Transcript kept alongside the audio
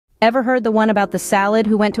Ever heard the one about the salad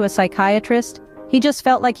who went to a psychiatrist? He just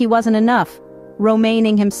felt like he wasn't enough,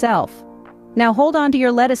 romaining himself. Now hold on to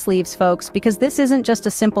your lettuce leaves, folks, because this isn't just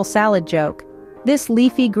a simple salad joke. This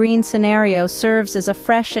leafy green scenario serves as a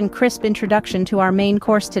fresh and crisp introduction to our main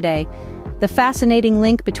course today, the fascinating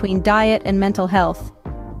link between diet and mental health.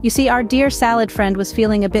 You see, our dear salad friend was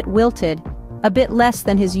feeling a bit wilted, a bit less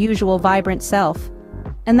than his usual vibrant self.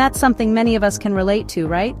 And that's something many of us can relate to,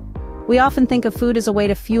 right? We often think of food as a way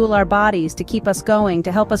to fuel our bodies, to keep us going,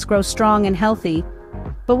 to help us grow strong and healthy.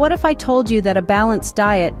 But what if I told you that a balanced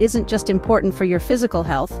diet isn't just important for your physical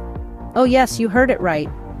health? Oh yes, you heard it right.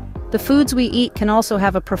 The foods we eat can also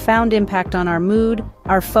have a profound impact on our mood,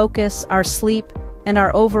 our focus, our sleep, and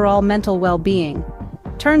our overall mental well-being.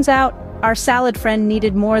 Turns out, our salad friend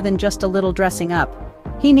needed more than just a little dressing up.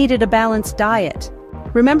 He needed a balanced diet.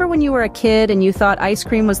 Remember when you were a kid and you thought ice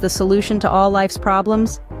cream was the solution to all life's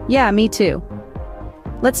problems? Yeah, me too.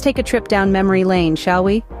 Let's take a trip down memory lane, shall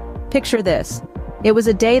we? Picture this. It was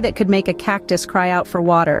a day that could make a cactus cry out for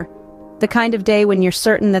water. The kind of day when you're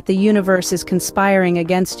certain that the universe is conspiring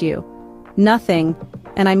against you. Nothing,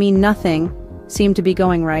 and I mean nothing, seemed to be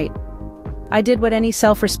going right. I did what any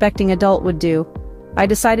self-respecting adult would do. I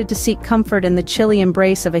decided to seek comfort in the chilly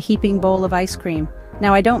embrace of a heaping bowl of ice cream.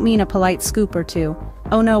 Now I don't mean a polite scoop or two.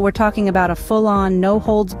 Oh no, we're talking about a full-on,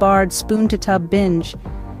 no-holds-barred, spoon-to-tub binge.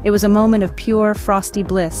 It was a moment of pure, frosty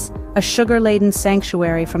bliss, a sugar-laden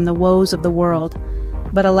sanctuary from the woes of the world.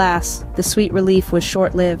 But alas, the sweet relief was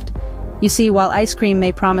short-lived. You see, while ice cream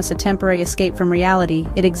may promise a temporary escape from reality,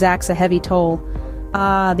 it exacts a heavy toll.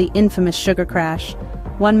 Ah, the infamous sugar crash.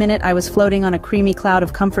 One minute I was floating on a creamy cloud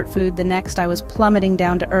of comfort food, the next I was plummeting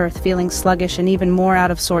down to earth, feeling sluggish and even more out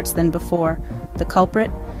of sorts than before. The culprit?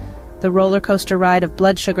 The roller coaster ride of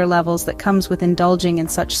blood sugar levels that comes with indulging in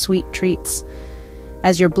such sweet treats.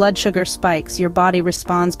 As your blood sugar spikes, your body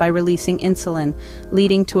responds by releasing insulin,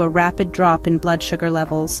 leading to a rapid drop in blood sugar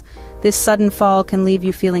levels. This sudden fall can leave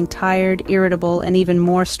you feeling tired, irritable, and even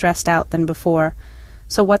more stressed out than before.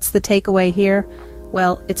 So what's the takeaway here?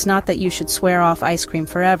 Well, it's not that you should swear off ice cream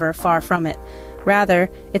forever, far from it. Rather,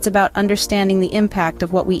 it's about understanding the impact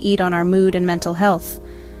of what we eat on our mood and mental health.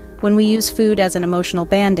 When we use food as an emotional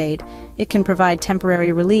band-aid, it can provide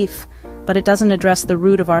temporary relief, but it doesn't address the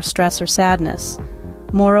root of our stress or sadness.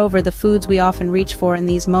 Moreover, the foods we often reach for in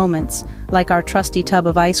these moments, like our trusty tub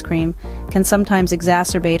of ice cream, can sometimes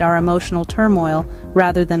exacerbate our emotional turmoil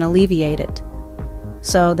rather than alleviate it.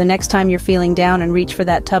 So, the next time you're feeling down and reach for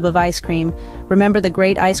that tub of ice cream, remember the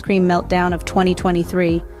great ice cream meltdown of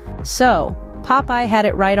 2023. So, Popeye had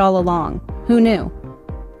it right all along. Who knew?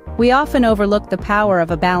 We often overlook the power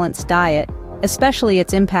of a balanced diet, especially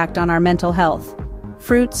its impact on our mental health.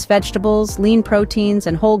 Fruits, vegetables, lean proteins,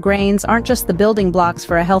 and whole grains aren't just the building blocks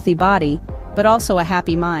for a healthy body, but also a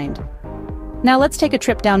happy mind. Now let's take a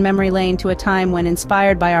trip down memory lane to a time when,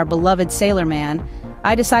 inspired by our beloved Sailor Man,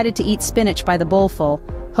 I decided to eat spinach by the bowlful,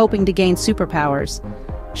 hoping to gain superpowers.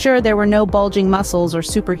 Sure, there were no bulging muscles or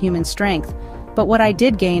superhuman strength, but what I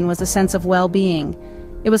did gain was a sense of well-being.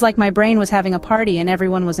 It was like my brain was having a party and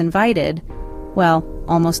everyone was invited. Well,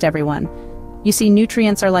 almost everyone. You see,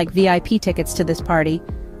 nutrients are like VIP tickets to this party.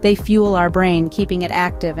 They fuel our brain, keeping it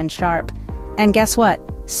active and sharp. And guess what?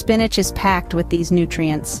 Spinach is packed with these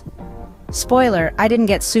nutrients. Spoiler, I didn't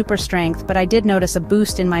get super strength, but I did notice a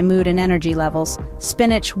boost in my mood and energy levels.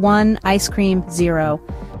 Spinach 1, ice cream 0.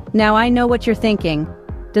 Now I know what you're thinking.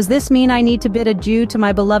 Does this mean I need to bid adieu to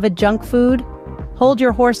my beloved junk food? Hold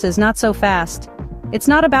your horses, not so fast. It's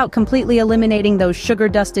not about completely eliminating those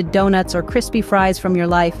sugar-dusted donuts or crispy fries from your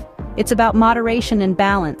life. It's about moderation and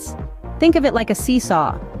balance. Think of it like a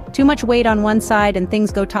seesaw. Too much weight on one side and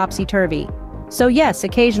things go topsy-turvy. So yes,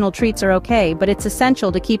 occasional treats are okay, but it's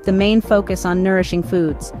essential to keep the main focus on nourishing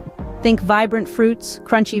foods. Think vibrant fruits,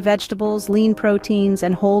 crunchy vegetables, lean proteins,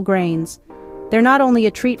 and whole grains. They're not only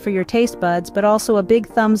a treat for your taste buds, but also a big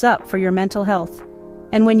thumbs up for your mental health.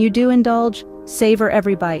 And when you do indulge, savor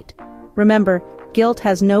every bite. Remember, guilt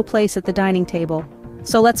has no place at the dining table.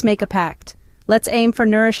 So let's make a pact. Let's aim for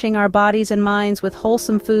nourishing our bodies and minds with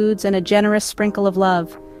wholesome foods and a generous sprinkle of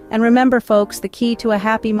love. And remember, folks, the key to a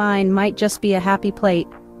happy mind might just be a happy plate.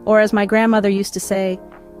 Or as my grandmother used to say,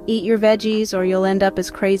 eat your veggies or you'll end up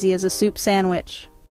as crazy as a soup sandwich.